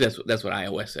 Usually that's what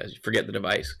iOS says. Forget the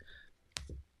device.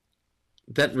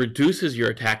 That reduces your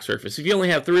attack surface. If you only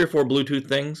have 3 or 4 Bluetooth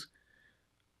things,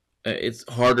 it's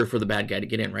harder for the bad guy to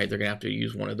get in, right? They're going to have to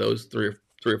use one of those three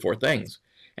or four things.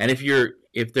 And if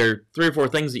there are 3 or 4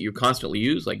 things that you constantly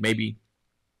use, like maybe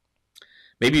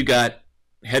you've got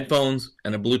headphones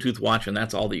and a Bluetooth watch, and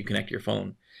that's all that you connect to your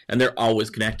phone, and they're always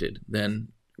connected, then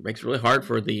it makes it really hard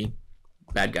for the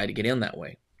bad guy to get in that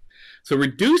way. So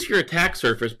reduce your attack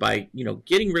surface by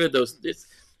getting rid of those. It's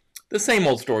the same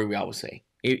old story we always say.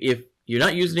 If you're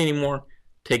not using it anymore,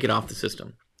 take it off the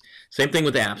system. Same thing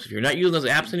with apps. If you're not using those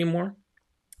apps anymore,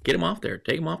 get them off there.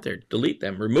 Take them off there. Delete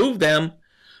them. Remove them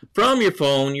from your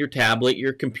phone, your tablet,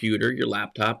 your computer, your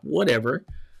laptop, whatever.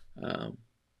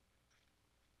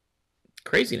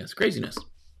 Craziness.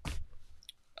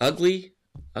 Ugly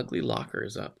Locker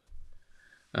is up.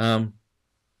 So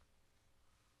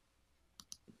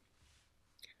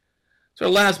our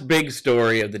last big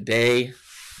story of the day.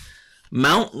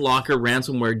 Mount Locker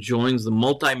ransomware joins the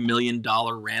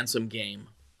multi-million-dollar ransom game.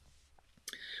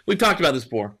 We've talked about this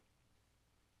before.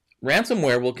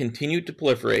 Ransomware will continue to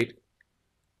proliferate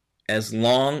as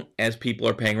long as people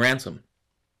are paying ransom.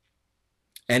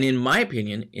 And in my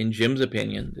opinion, in Jim's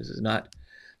opinion, this is not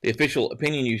the official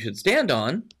opinion you should stand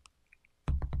on,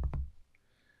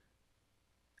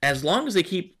 as long as they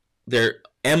keep their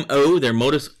MO, their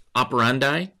modus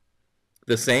operandi,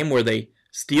 the same, where they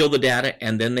steal the data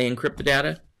and then they encrypt the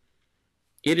data,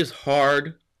 it is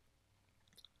hard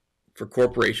for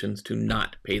corporations to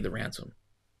not pay the ransom.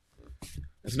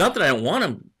 It's not that I don't want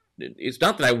them. It's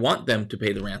not that I want them to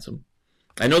pay the ransom.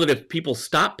 I know that if people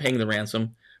stop paying the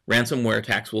ransom, ransomware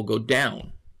attacks will go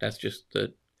down. That's just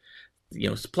the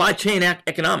supply chain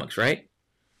economics, right?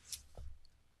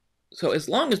 So as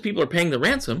long as people are paying the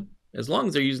ransom, as long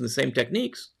as they're using the same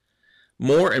techniques,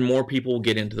 more and more people will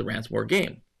get into the ransomware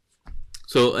game.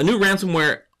 So a new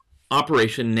ransomware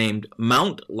operation named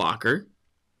Mount Locker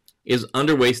is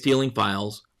underway, stealing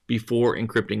files before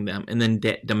encrypting them and then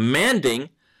demanding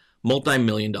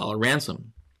multi-million-dollar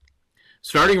ransom.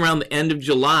 Starting around the end of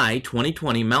July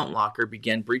 2020, Mount Locker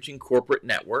began breaching corporate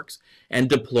networks and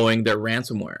deploying their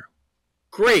ransomware.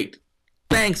 Great!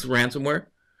 Thanks, ransomware.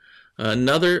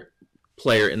 Another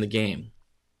player in the game.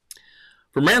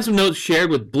 From ransom notes shared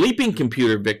with bleeping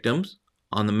computer victims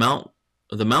on the Mount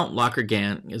Locker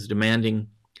gang is demanding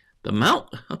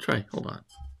hold on.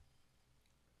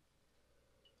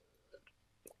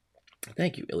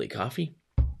 Thank you, Illy Coffee.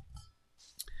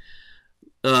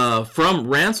 From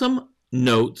ransom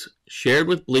notes shared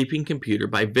with bleeping computer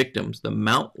by victims, the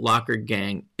Mount Locker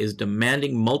gang is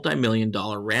demanding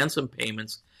multi-million-dollar ransom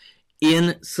payments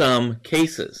in some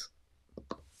cases.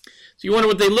 So you wonder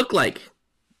what they look like.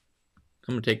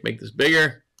 I'm going to make this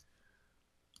bigger.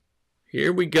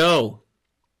 Here we go.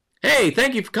 Hey,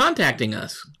 thank you for contacting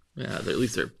us. At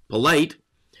least they're polite.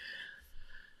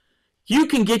 You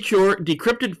can get your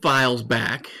decrypted files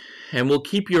back, and we'll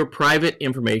keep your private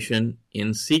information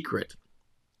in secret.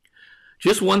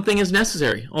 Just one thing is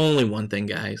necessary. Only one thing,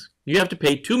 guys. You have to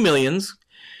pay $2 million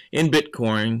in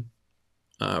Bitcoin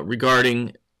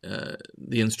regarding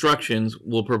the instructions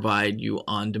we'll provide you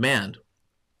on demand.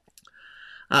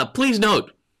 Please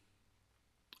note,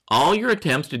 all your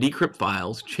attempts to decrypt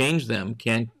files, change them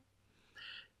can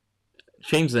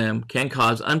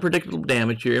cause unpredictable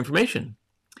damage to your information.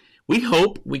 We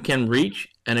hope we can reach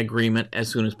an agreement as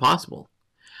soon as possible.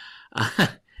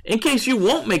 In case you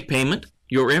won't make payment,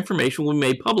 your information will be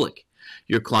made public.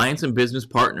 Your clients and business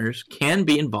partners can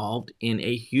be involved in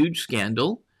a huge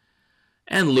scandal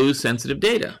and lose sensitive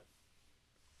data.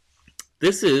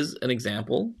 This is an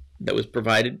example that was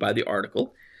provided by the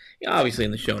article, obviously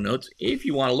in the show notes, if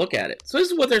you want to look at it. So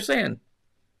this is what they're saying.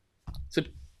 So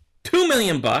 $2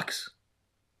 million,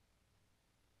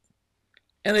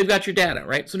 and they've got your data,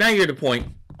 right? So now you're at a point.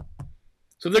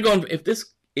 So they're going, if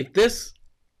this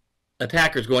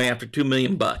attacker is going after $2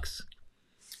 million,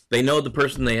 they know the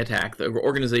person they attacked, the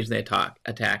organization they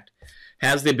attacked,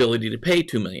 has the ability to pay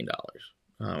 $2 million,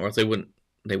 or else they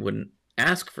wouldn't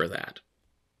ask for that.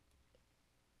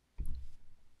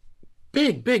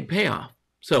 Big payoff.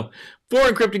 So, for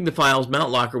encrypting the files,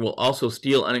 Mount Locker will also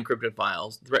steal unencrypted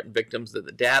files, threaten victims that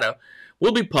the data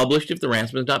will be published if the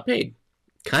ransom is not paid.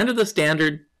 Kind of the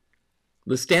standard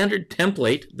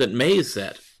template that Maze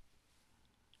set.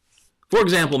 For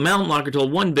example, Mount Locker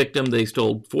told one victim they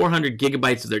stole 400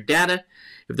 gigabytes of their data.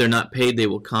 If they're not paid, they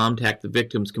will contact the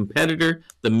victim's competitor,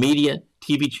 the media,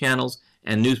 TV channels,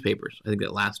 and newspapers. I think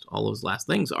all those last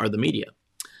things are the media.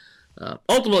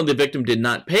 Ultimately, the victim did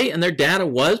not pay, and their data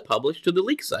was published to the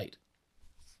leak site.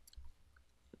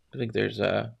 I think there's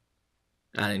I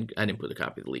didn't put a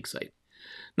copy of the leak site.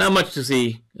 Not much to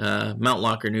see. Mount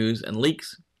Locker news and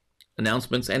leaks,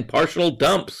 announcements, and partial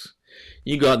dumps.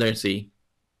 You go out there and see.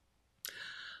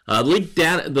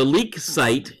 The leak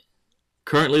site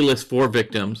currently lists 4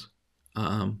 victims,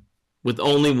 with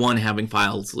only one having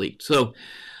files leaked. So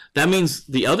that means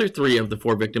the other 3 of the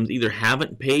 4 victims either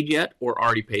haven't paid yet or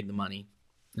already paid the money,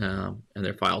 and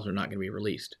their files are not going to be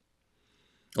released.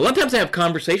 A lot of times I have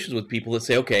conversations with people that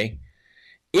say, okay,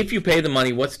 if you pay the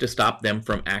money, what's to stop them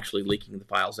from actually leaking the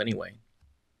files anyway?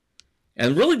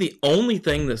 And really the only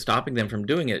thing that's stopping them from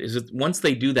doing it is that once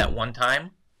they do that one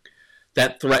time,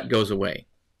 that threat goes away,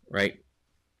 right?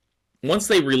 Once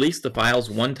they release the files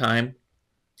one time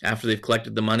after they've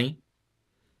collected the money,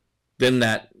 then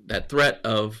that threat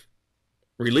of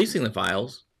releasing the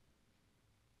files,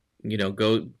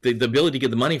 the ability to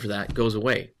get the money for that goes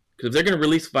away. Because if they're going to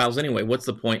release the files anyway, what's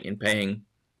the point in paying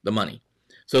the money?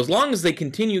 So as long as they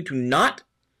continue to not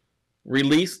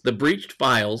release the breached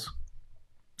files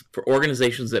for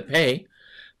organizations that pay,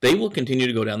 they will continue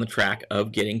to go down the track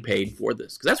of getting paid for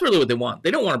this. Because that's really what they want. They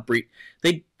don't want to breach.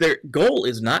 Their goal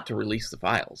is not to release the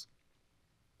files.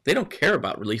 They don't care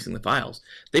about releasing the files.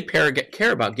 They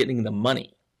care about getting the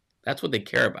money. That's what they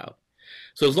care about.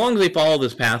 So as long as they follow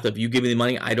this path of you give me the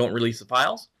money, I don't release the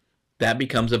files, that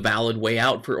becomes a valid way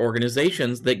out for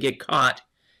organizations that get caught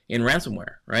in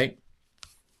ransomware, right?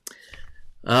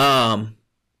 It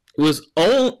was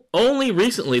only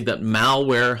recently that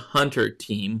Malware Hunter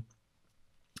team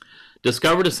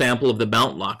discovered a sample of the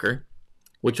Mount Locker,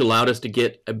 which allowed us to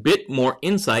get a bit more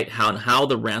insight on how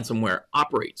the ransomware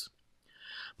operates.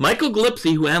 Michael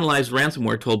Glipsy, who analyzed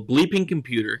ransomware, told Bleeping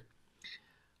Computer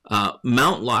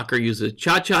Mount Locker uses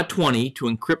ChaCha20 to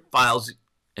encrypt files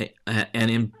and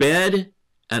embed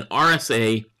an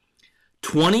RSA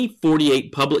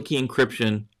 2048 public key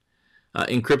encryption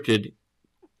encrypted.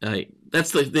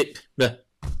 That's the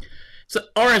so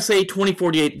RSA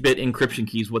 2048-bit encryption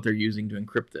key is what they're using to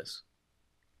encrypt this.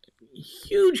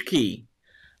 Huge key,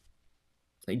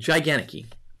 a gigantic key.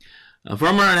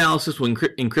 From our analysis when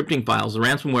encrypting files, the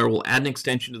ransomware will add an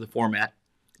extension to the format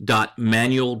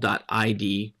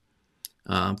 .manual.id.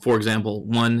 For example,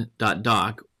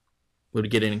 1.doc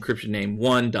would get an encryption name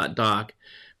 1.doc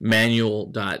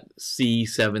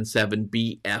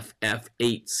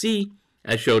manual.c77bff8c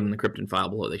as showed in the encrypted file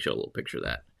below. They show a little picture of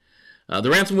that. The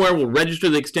ransomware will register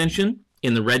the extension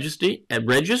in the registry.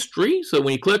 So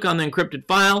when you click on the encrypted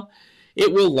file,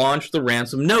 it will launch the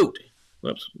ransom note.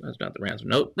 Whoops, that's not the ransom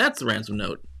note. That's the ransom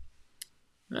note.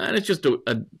 And it's just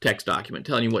a text document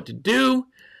telling you what to do,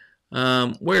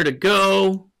 where to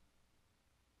go,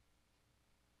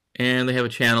 and they have a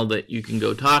channel that you can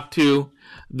go talk to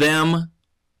them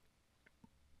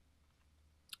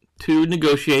to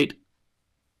negotiate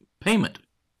payment.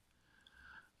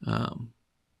 To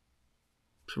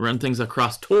run things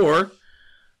across Tor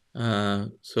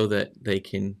so that they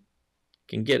can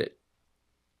get it.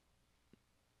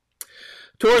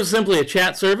 Tor is simply a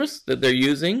chat service that they're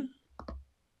using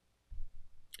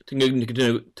to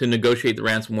negotiate the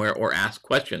ransomware or ask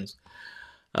questions.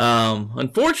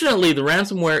 Unfortunately, the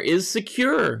ransomware is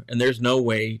secure, and there's no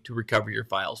way to recover your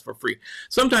files for free.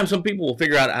 Sometimes some people will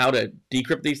figure out how to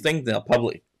decrypt these things. They'll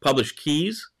publish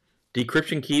keys,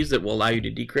 decryption keys that will allow you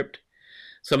to decrypt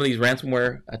some of these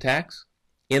ransomware attacks.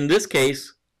 In this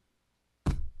case,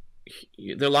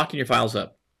 they're locking your files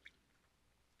up.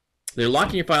 They're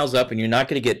locking your files up, and you're not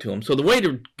going to get to them. So the way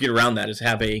to get around that is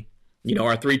have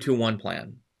our 3-2-1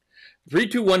 plan.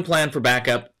 3-2-1 plan for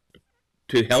backup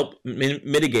to help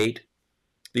mitigate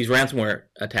these ransomware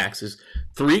attacks is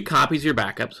 3 copies of your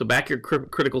backup. So back your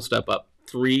critical stuff up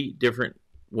 3 different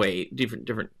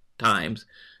times,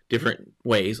 different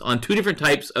ways on 2 different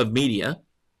types of media,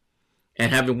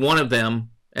 and having one of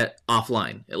them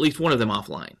offline, at least one of them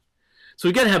offline. So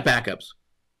you got to have backups.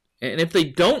 And if they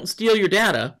don't steal your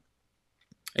data,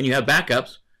 and you have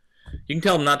backups, you can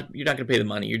tell them you're not going to pay the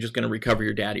money. You're just going to recover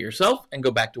your data yourself and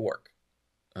go back to work.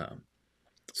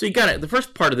 So you got it. The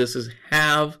first part of this is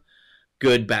have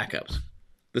good backups.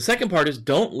 The second part is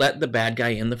don't let the bad guy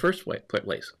in the first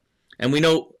place. And we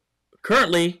know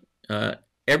currently,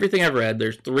 everything I've read,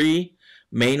 there's 3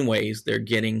 main ways they're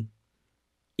getting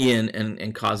in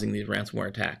and causing these ransomware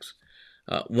attacks.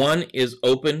 One is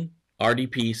open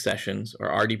RDP sessions or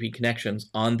RDP connections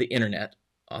on the internet,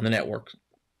 on the network.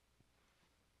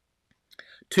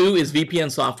 2 is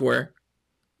VPN software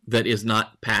that is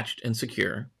not patched and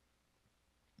secure.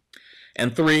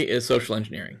 And 3 is social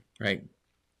engineering, right?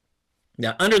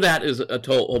 Now, under that is a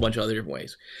whole bunch of other different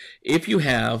ways. If you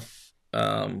have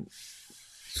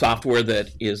software that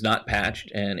is not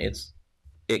patched and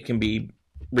it can be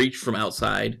reached from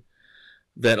outside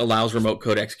that allows remote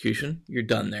code execution, you're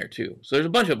done there too. So there's a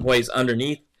bunch of ways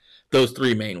underneath those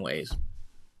 3 main ways.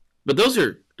 But those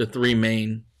are the 3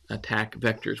 main attack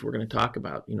vectors we're going to talk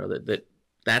about. You know,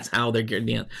 that's how they're getting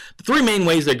in. The 3 main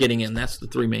ways they're getting in, that's the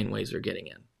 3 main ways they're getting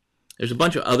in. There's a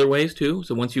bunch of other ways too.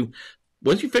 So once you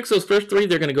fix those first 3,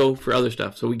 they're going to go for other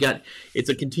stuff. So it's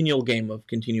a continual game of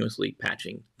continuously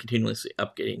patching, continuously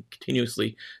updating,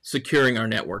 continuously securing our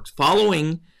networks,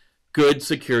 following good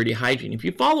security hygiene. If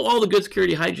you follow all the good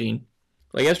security hygiene,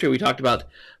 like yesterday we talked about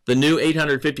the new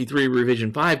 853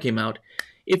 revision 5 came out.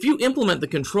 If you implement the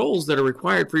controls that are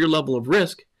required for your level of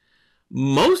risk,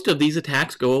 most of these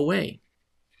attacks go away.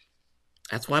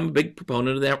 That's why I'm a big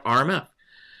proponent of the RMF.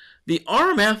 The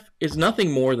RMF is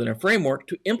nothing more than a framework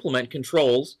to implement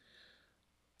controls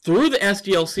through the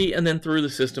SDLC and then through the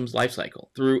system's lifecycle,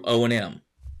 through O&M.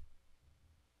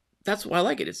 That's why I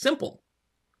like it. It's simple.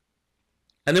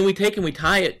 And then we take and we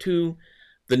tie it to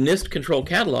the NIST control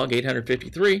catalog,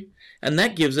 853, and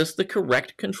that gives us the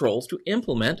correct controls to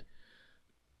implement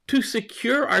to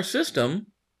secure our system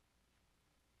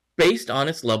based on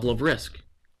its level of risk,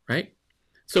 right?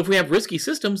 So if we have risky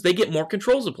systems, they get more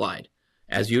controls applied,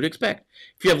 as you'd expect.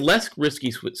 If you have less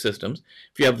risky systems,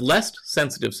 if you have less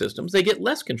sensitive systems, they get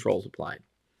less controls applied.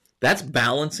 That's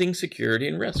balancing security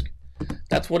and risk.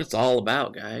 That's what it's all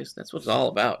about, guys. That's what it's all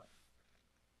about.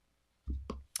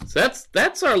 So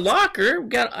that's our locker. We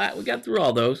got through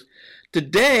all those.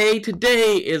 Today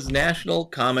is National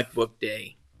Comic Book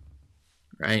Day,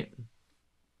 right?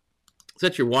 So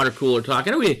that's your water cooler talk.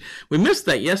 I know we missed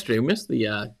that yesterday. We missed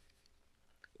the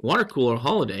water cooler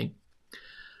holiday.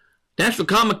 National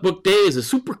Comic Book Day is a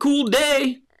super cool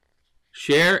day.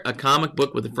 Share a comic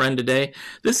book with a friend today.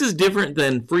 This is different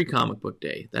than Free Comic Book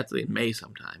Day. That's in May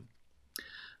sometime.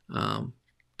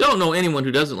 Don't know anyone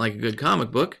who doesn't like a good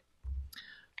comic book.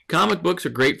 Comic books are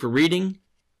great for reading.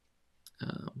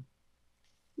 A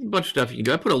bunch of stuff you can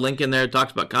do. I put a link in there that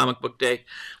talks about Comic Book Day.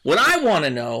 What I want to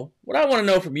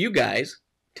know from you guys,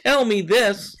 tell me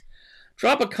this.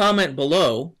 Drop a comment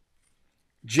below.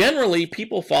 Generally,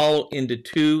 people fall into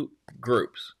 2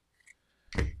 groups.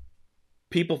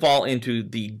 People fall into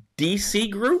the DC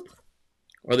group,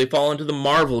 or they fall into the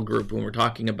Marvel group when we're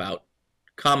talking about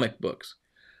comic books.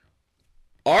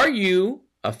 Are you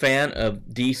a fan of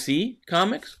DC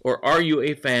comics, or are you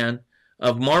a fan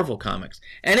of Marvel comics?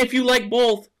 And if you like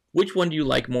both, which one do you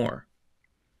like more?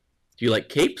 Do you like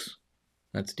capes?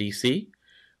 That's DC.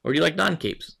 Or do you like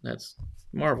non-capes? That's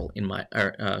Marvel in my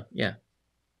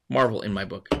Marvel in my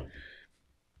book.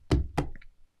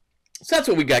 So that's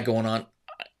what we got going on.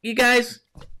 You guys,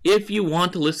 if you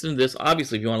want to listen to this,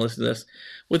 obviously if you want to listen to this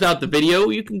without the video,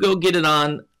 you can go get it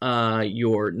on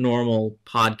your normal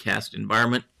podcast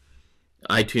environment.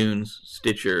 iTunes,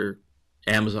 Stitcher,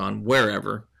 Amazon,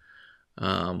 wherever.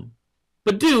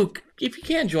 But if you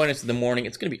can join us in the morning,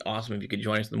 it's going to be awesome if you could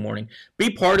join us in the morning. Be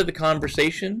part of the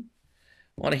conversation.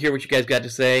 I want to hear what you guys got to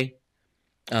say.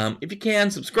 If you can,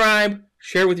 subscribe,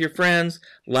 share with your friends,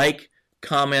 like,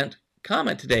 comment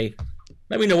today.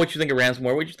 Let me know what you think of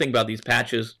ransomware, what you think about these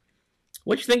patches,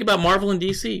 what you think about Marvel and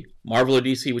DC. Marvel or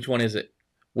DC, which one is it?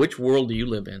 Which world do you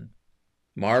live in?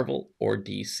 Marvel or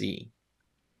DC?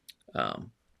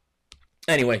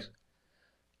 Anyways,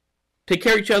 take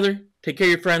care of each other. Take care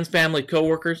of your friends, family,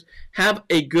 coworkers. Have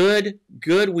a good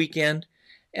weekend.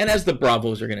 And as the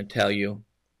Bravos are going to tell you,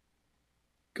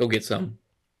 go get some.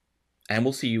 And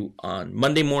we'll see you on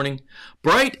Monday morning,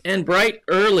 bright and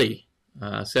early,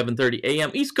 7:30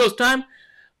 a.m. East Coast time.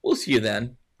 We'll see you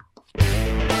then.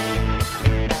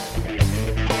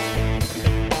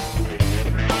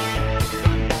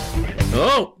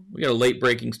 Oh, we got a late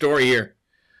breaking story here.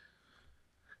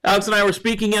 Alex and I were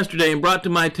speaking yesterday and brought to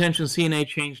my attention CNA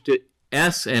changed to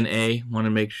SNA. Want to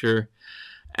make sure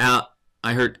I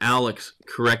heard Alex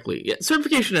correctly. Yeah,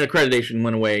 certification and accreditation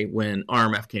went away when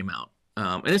RMF came out.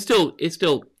 And it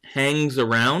still hangs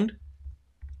around.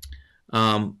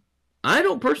 I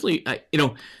don't personally,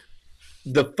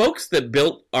 the folks that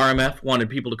built RMF wanted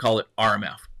people to call it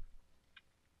RMF.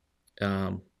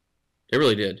 It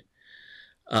really did.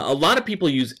 A lot of people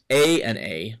use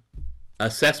A&A,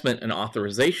 assessment and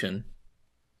authorization.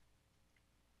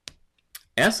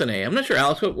 S&A, I'm not sure,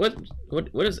 Alex,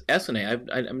 what is S&A?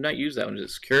 I've not used that one. Is it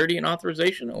security and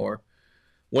authorization, or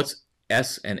what's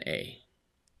S&A?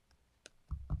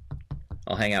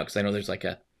 I'll hang out because I know there's like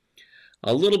a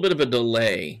little bit of a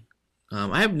delay.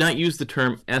 I have not used the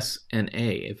term S&A.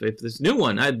 If this new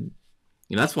one,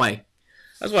 that's why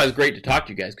it's great to talk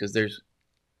to you guys, because there's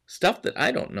stuff that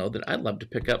I don't know that I'd love to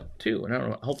pick up too. And I don't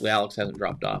know, hopefully Alex hasn't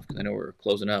dropped off, because I know we're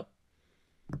closing up.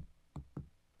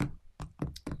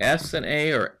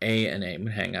 S&A or A&A? I'm going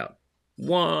to hang out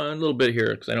one little bit here,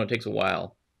 because I know it takes a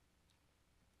while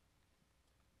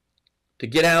to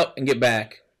get out and get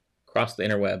back across the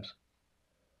interwebs.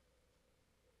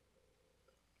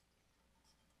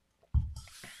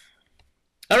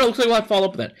 I don't know, looks like we'll have to follow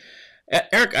up with that.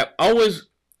 Eric, I always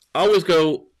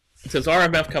go, since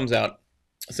RMF comes out,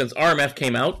 since RMF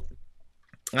came out,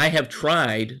 I have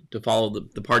tried to follow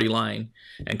the party line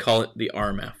and call it the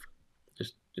RMF,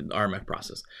 just the RMF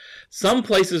process. Some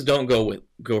places don't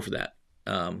go for that.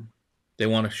 They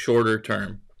want a shorter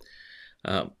term.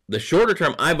 The shorter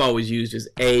term I've always used is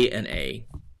A&A,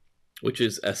 which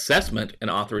is assessment and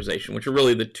authorization, which are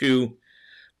really the two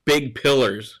big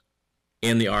pillars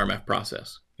in the RMF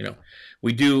process.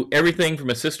 We do everything from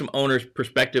a system owner's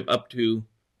perspective up to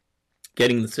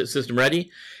getting the system ready,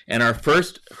 and our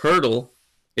first hurdle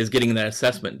is getting that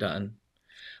assessment done.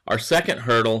 Our second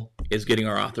hurdle is getting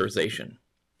our authorization,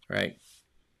 right?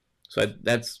 So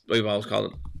that's what we've always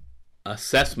called it,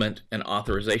 assessment and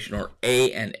authorization, or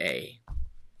A&A.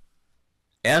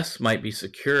 S might be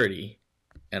security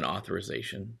and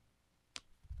authorization.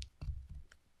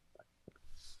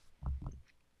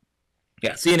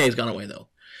 Yeah, C&A has gone away, though.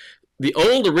 The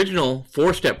old original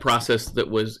 4-step process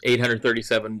that was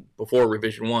 837 before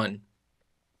revision 1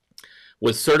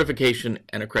 was certification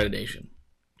and accreditation.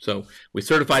 So we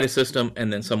certified a system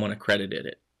and then someone accredited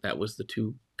it. That was the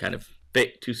two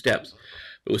steps.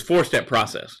 It was 4-step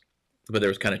process, but there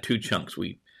was kind of two chunks.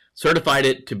 We certified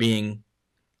it to being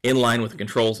in line with the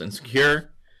controls and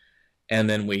secure, and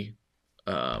then we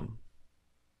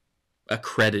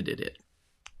accredited it.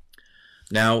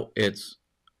 Now it's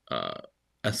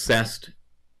assessed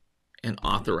and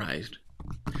authorized.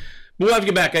 But we'll have to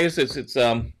get back. I guess it's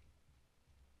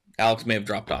Alex may have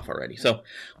dropped off already. So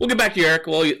we'll get back to you, Eric.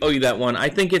 We'll owe you that one. I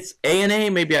think it's A&A.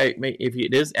 Maybe if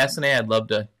it is S&A, I'd love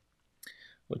to.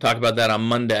 We'll talk about that on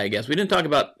Monday, I guess. We didn't talk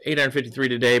about 853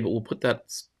 today, but we'll put that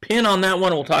pin on that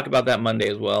one, and we'll talk about that Monday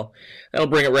as well. That'll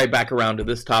bring it right back around to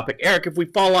this topic. Eric, if we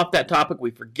fall off that topic,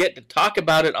 we forget to talk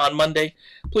about it on Monday,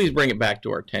 please bring it back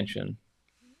to our attention.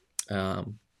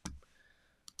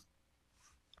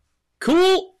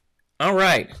 Cool. All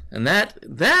right, and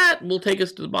that will take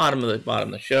us to the bottom of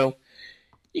the show.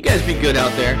 You guys be good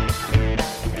out there.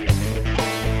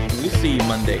 We'll see you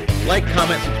Monday. Like,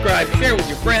 comment, subscribe, share with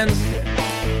your friends.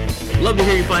 Love to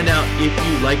hear you find out if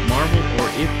you like Marvel or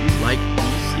if you like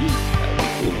DC. That would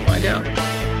be cool to find out.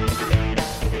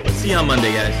 Let's see you on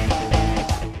Monday, guys.